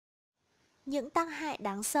Những tác hại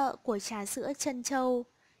đáng sợ của trà sữa trân châu.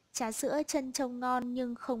 Trà sữa trân châu ngon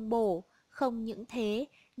nhưng không bổ, không những thế,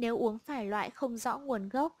 nếu uống phải loại không rõ nguồn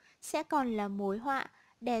gốc sẽ còn là mối họa,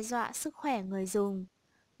 đe dọa sức khỏe người dùng.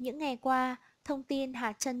 Những ngày qua, thông tin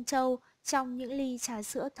hạt trân châu trong những ly trà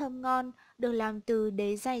sữa thơm ngon được làm từ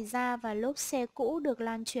đế giày da và lốp xe cũ được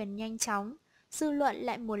lan truyền nhanh chóng. Dư luận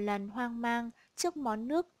lại một lần hoang mang trước món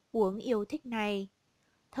nước uống yêu thích này.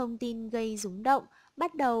 Thông tin gây rúng động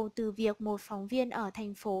bắt đầu từ việc một phóng viên ở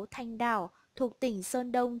thành phố Thanh Đảo thuộc tỉnh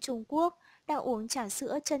Sơn Đông, Trung Quốc đã uống trà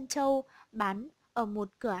sữa trân châu bán ở một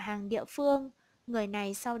cửa hàng địa phương. Người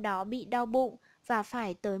này sau đó bị đau bụng và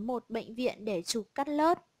phải tới một bệnh viện để chụp cắt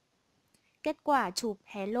lớt. Kết quả chụp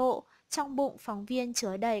hé lộ, trong bụng phóng viên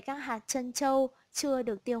chứa đầy các hạt trân châu chưa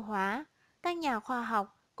được tiêu hóa. Các nhà khoa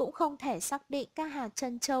học cũng không thể xác định các hạt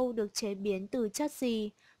trân châu được chế biến từ chất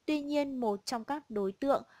gì. Tuy nhiên, một trong các đối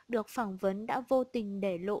tượng được phỏng vấn đã vô tình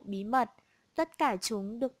để lộ bí mật. Tất cả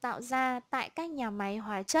chúng được tạo ra tại các nhà máy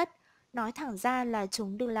hóa chất. Nói thẳng ra là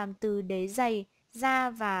chúng được làm từ đế giày, da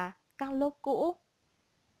và các lốp cũ.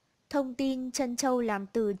 Thông tin trân châu làm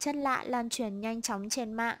từ chất lạ lan truyền nhanh chóng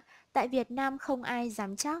trên mạng. Tại Việt Nam không ai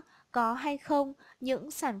dám chắc có hay không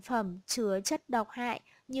những sản phẩm chứa chất độc hại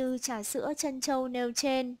như trà sữa trân châu nêu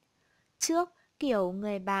trên. Trước, kiểu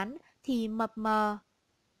người bán thì mập mờ,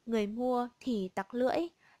 người mua thì tặc lưỡi.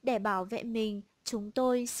 Để bảo vệ mình, chúng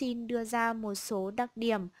tôi xin đưa ra một số đặc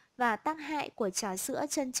điểm và tác hại của trà sữa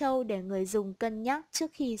trân châu để người dùng cân nhắc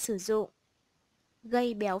trước khi sử dụng.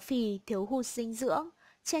 Gây béo phì, thiếu hụt dinh dưỡng.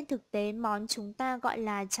 Trên thực tế, món chúng ta gọi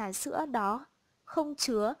là trà sữa đó không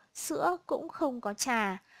chứa sữa cũng không có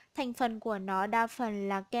trà. Thành phần của nó đa phần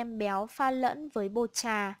là kem béo pha lẫn với bột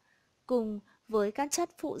trà, cùng với các chất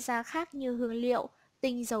phụ gia khác như hương liệu,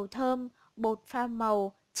 tinh dầu thơm, bột pha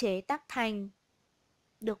màu, chế tác thành.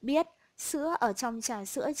 Được biết, sữa ở trong trà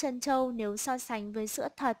sữa trân châu nếu so sánh với sữa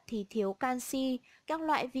thật thì thiếu canxi, các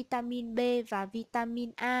loại vitamin B và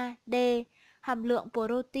vitamin A, D, hàm lượng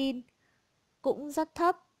protein cũng rất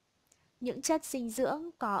thấp. Những chất dinh dưỡng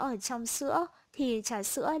có ở trong sữa thì trà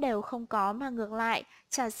sữa đều không có, mà ngược lại,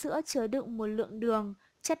 trà sữa chứa đựng một lượng đường,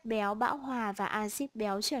 chất béo bão hòa và axit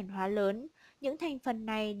béo chuyển hóa lớn. Những thành phần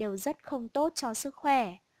này đều rất không tốt cho sức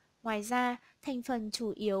khỏe. Ngoài ra, thành phần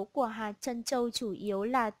chủ yếu của hạt trân châu chủ yếu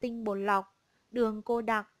là tinh bột lọc, đường cô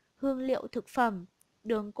đặc, hương liệu thực phẩm.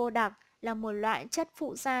 Đường cô đặc là một loại chất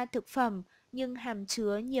phụ gia thực phẩm nhưng hàm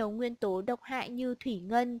chứa nhiều nguyên tố độc hại như thủy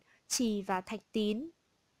ngân, chì và thạch tín.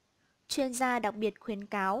 Chuyên gia đặc biệt khuyến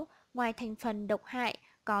cáo, ngoài thành phần độc hại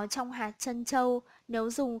có trong hạt trân châu,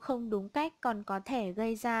 nếu dùng không đúng cách còn có thể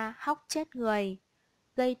gây ra hóc chết người,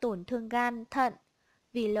 gây tổn thương gan, thận.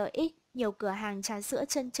 Vì lợi ích, nhiều cửa hàng trà sữa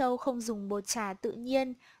trân châu không dùng bột trà tự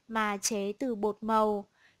nhiên mà chế từ bột màu.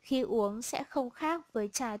 Khi uống sẽ không khác với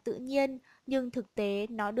trà tự nhiên, nhưng thực tế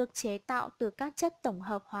nó được chế tạo từ các chất tổng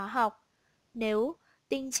hợp hóa học. Nếu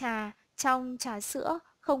tinh trà trong trà sữa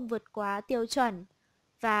không vượt quá tiêu chuẩn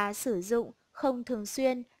và sử dụng không thường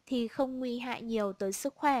xuyên thì không nguy hại nhiều tới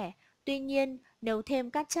sức khỏe. Tuy nhiên, nếu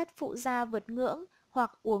thêm các chất phụ gia vượt ngưỡng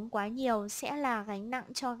hoặc uống quá nhiều sẽ là gánh nặng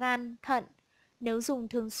cho gan, thận. Nếu dùng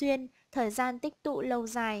thường xuyên, thời gian tích tụ lâu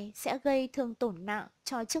dài sẽ gây thương tổn nặng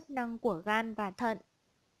cho chức năng của gan và thận.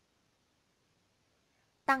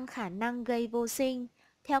 Tăng khả năng gây vô sinh.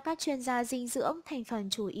 Theo các chuyên gia dinh dưỡng, thành phần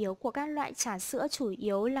chủ yếu của các loại trà sữa chủ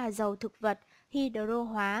yếu là dầu thực vật hydro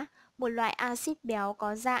hóa, một loại axit béo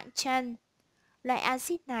có dạng trân. Loại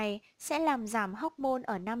axit này sẽ làm giảm hormone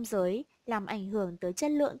ở nam giới, làm ảnh hưởng tới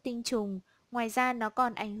chất lượng tinh trùng. Ngoài ra nó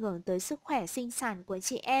còn ảnh hưởng tới sức khỏe sinh sản của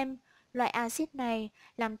chị em. Loại axit này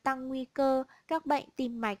làm tăng nguy cơ các bệnh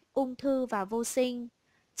tim mạch, ung thư và vô sinh.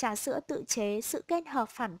 Trà sữa tự chế, sự kết hợp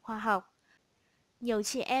phản khoa học. Nhiều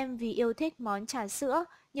chị em vì yêu thích món trà sữa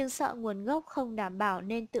nhưng sợ nguồn gốc không đảm bảo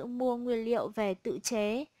nên tự mua nguyên liệu về tự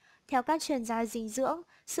chế. Theo các chuyên gia dinh dưỡng,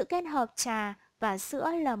 sự kết hợp trà và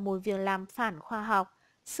sữa là một việc làm phản khoa học.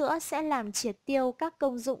 Sữa sẽ làm triệt tiêu các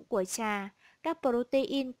công dụng của trà. Các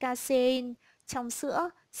protein casein trong sữa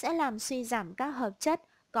sẽ làm suy giảm các hợp chất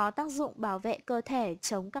có tác dụng bảo vệ cơ thể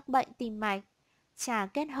chống các bệnh tim mạch. Trà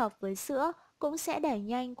kết hợp với sữa cũng sẽ đẩy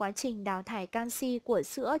nhanh quá trình đào thải canxi của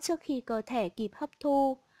sữa trước khi cơ thể kịp hấp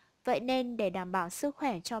thu. Vậy nên để đảm bảo sức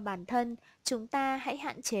khỏe cho bản thân, chúng ta hãy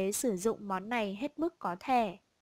hạn chế sử dụng món này hết mức có thể.